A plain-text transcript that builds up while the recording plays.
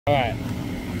Alright,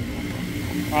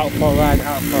 out for a ride,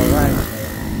 out for a ride.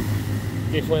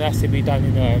 This one has to be done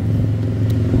in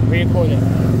what do you call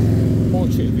it?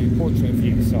 Portrait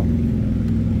view.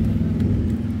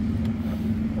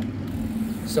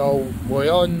 So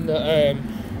we're on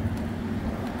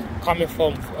coming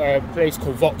from a place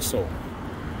called Vauxhall,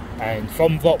 and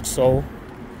from Vauxhall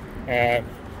I'm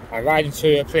riding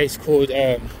to a place called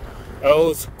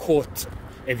Earls Court,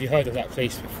 if you heard of that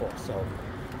place before. So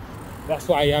that's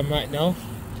where I am right now.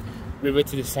 River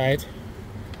to the side,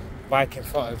 bike in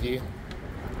front of you,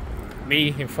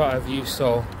 me in front of you.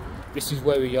 So this is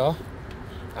where we are,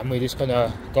 and we're just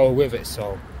gonna go with it.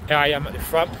 So here I am at the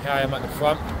front,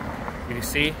 you can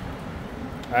see.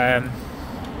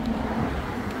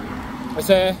 It's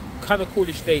a kind of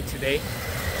coolish day today,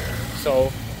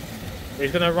 so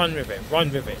we're gonna run with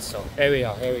it. So here we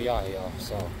are, y'all.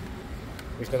 So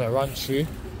we're gonna run through,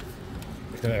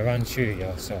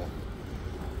 y'all. So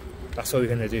that's what we're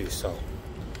gonna do. So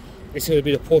this is gonna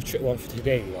be the portrait one for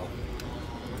today, y'all.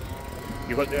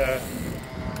 You got the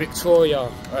Victoria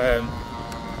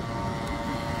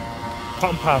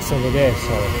pump house over there, so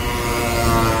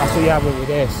that's what you have over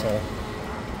there. So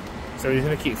we're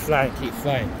gonna keep flying.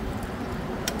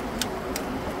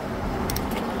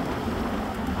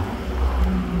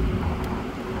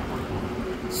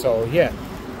 So yeah.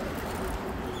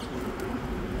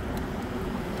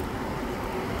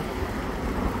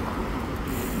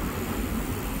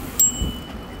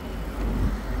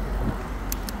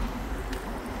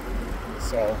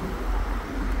 So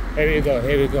here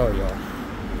we go, y'all.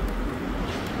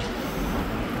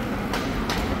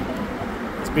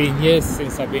 It's been years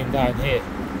since I've been down here.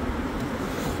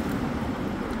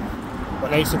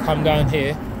 When I used to come down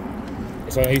here,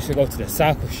 it's when I used to go to the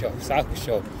cycle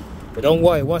show. But don't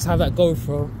worry, once I have that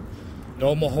GoPro,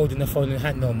 no more holding the phone in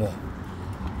hand no more.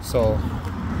 So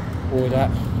all that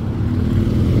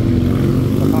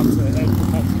will come to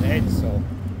the end. So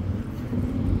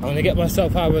I'm gonna get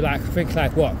myself out with, like, I think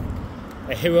like what,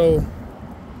 a Hero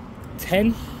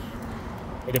 10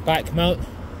 with a bike mount.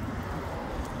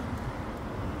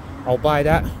 I'll buy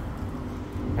that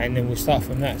and then we'll start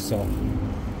from that. So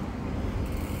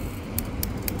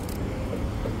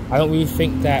I don't really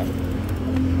think that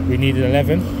we need an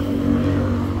 11.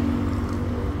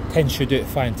 10 should do it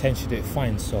fine.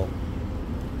 So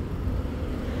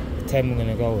 10 we're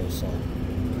gonna go with. So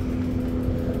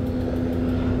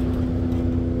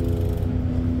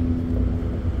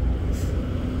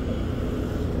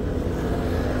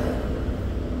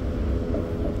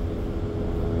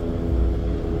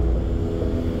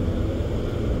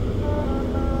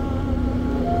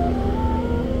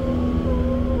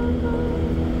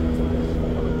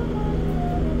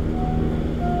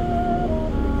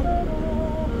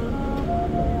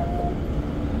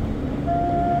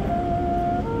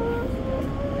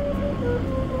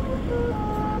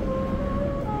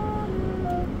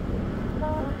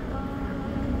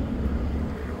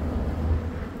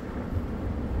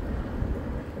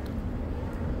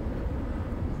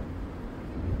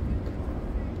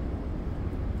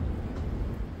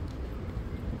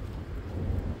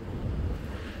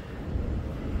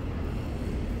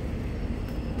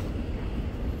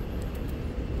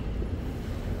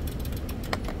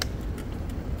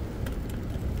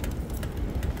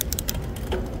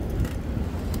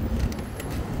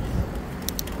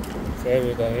here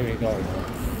we go.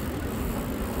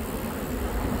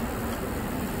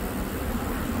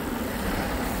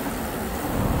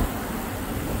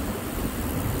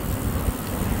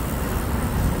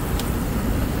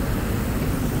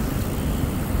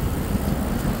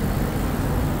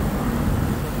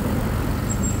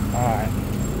 Alright.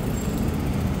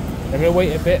 Let me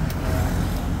wait a bit.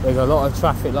 There's a lot of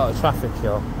traffic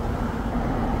here.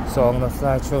 So I'm gonna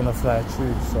fly through.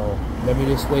 So let me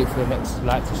just wait for the next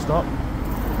light to stop,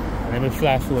 and let me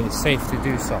fly through when it's safe to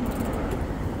do so.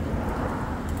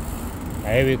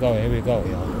 Here we go,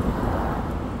 y'all.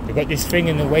 You got this thing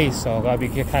in the way, so I gotta be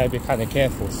kind of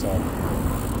careful. So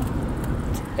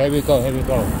here we go.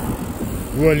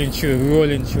 Rolling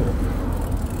through.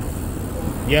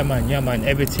 Yeah man,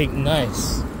 everything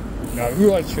nice. Now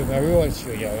roll through,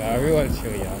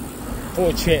 y'all.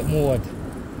 Portrait mode.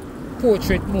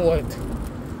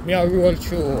 Me I roll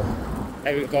through.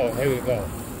 Here we go.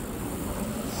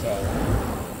 So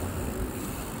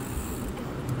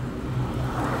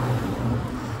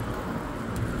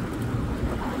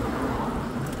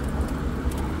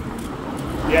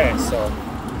yeah, so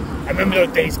I remember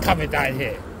those days coming down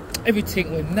here.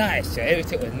 Everything was nice,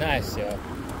 yeah.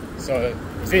 So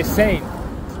it's insane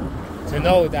to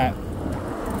know that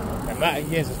the amount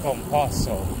of years has gone past,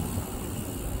 so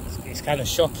it's kind of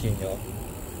shocking, yo.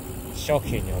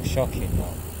 Shocking, yo, shocking, yo.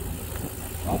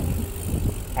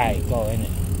 Alright, go, innit?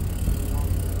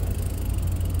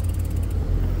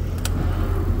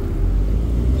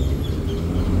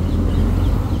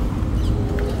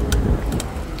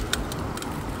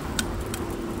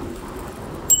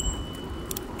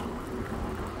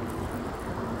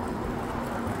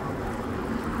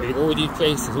 With all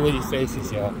these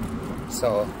places, yo.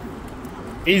 So,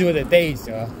 these were the days,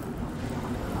 yo.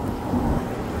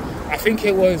 I think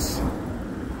it was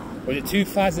it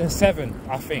 2007,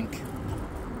 I think,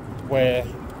 where,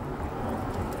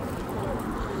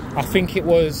 I think it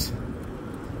was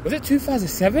it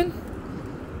 2007?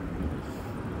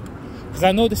 Because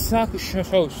I know the cycle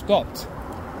show stopped,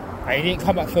 and he didn't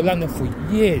come back for London for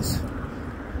years.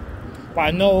 But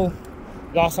I know,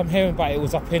 last I'm hearing about it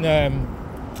was up in,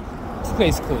 what's the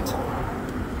place called?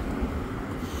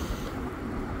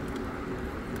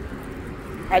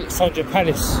 Alexandra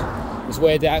Palace is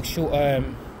where the actual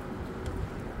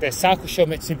the cycle show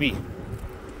meant to be.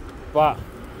 But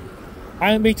I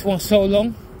haven't been to one so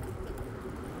long.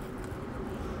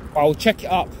 But I'll check it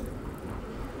up.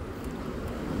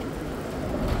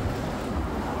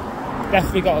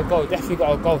 Definitely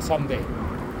gotta go someday.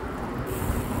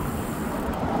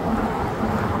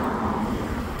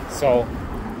 So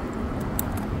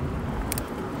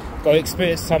go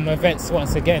experience some events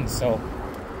once again, so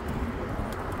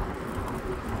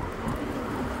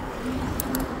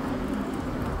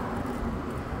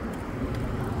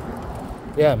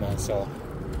yeah, man. So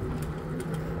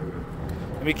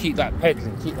let me keep that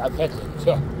pedaling,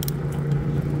 so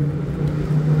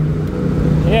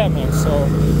yeah, man. So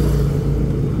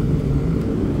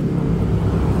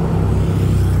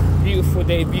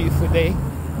beautiful day,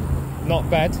 not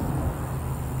bad.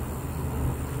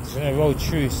 Just gonna roll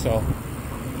through. So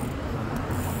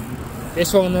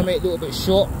this one I'm gonna make a little bit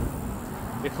short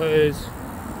because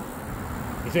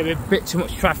there's a bit too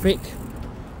much traffic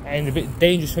and a bit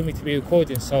dangerous for me to be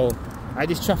recording. So at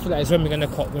this traffic light is when we're gonna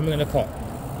cut.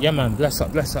 Yeah, man. Bless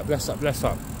up.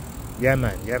 Yeah,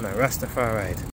 man. Rastafari.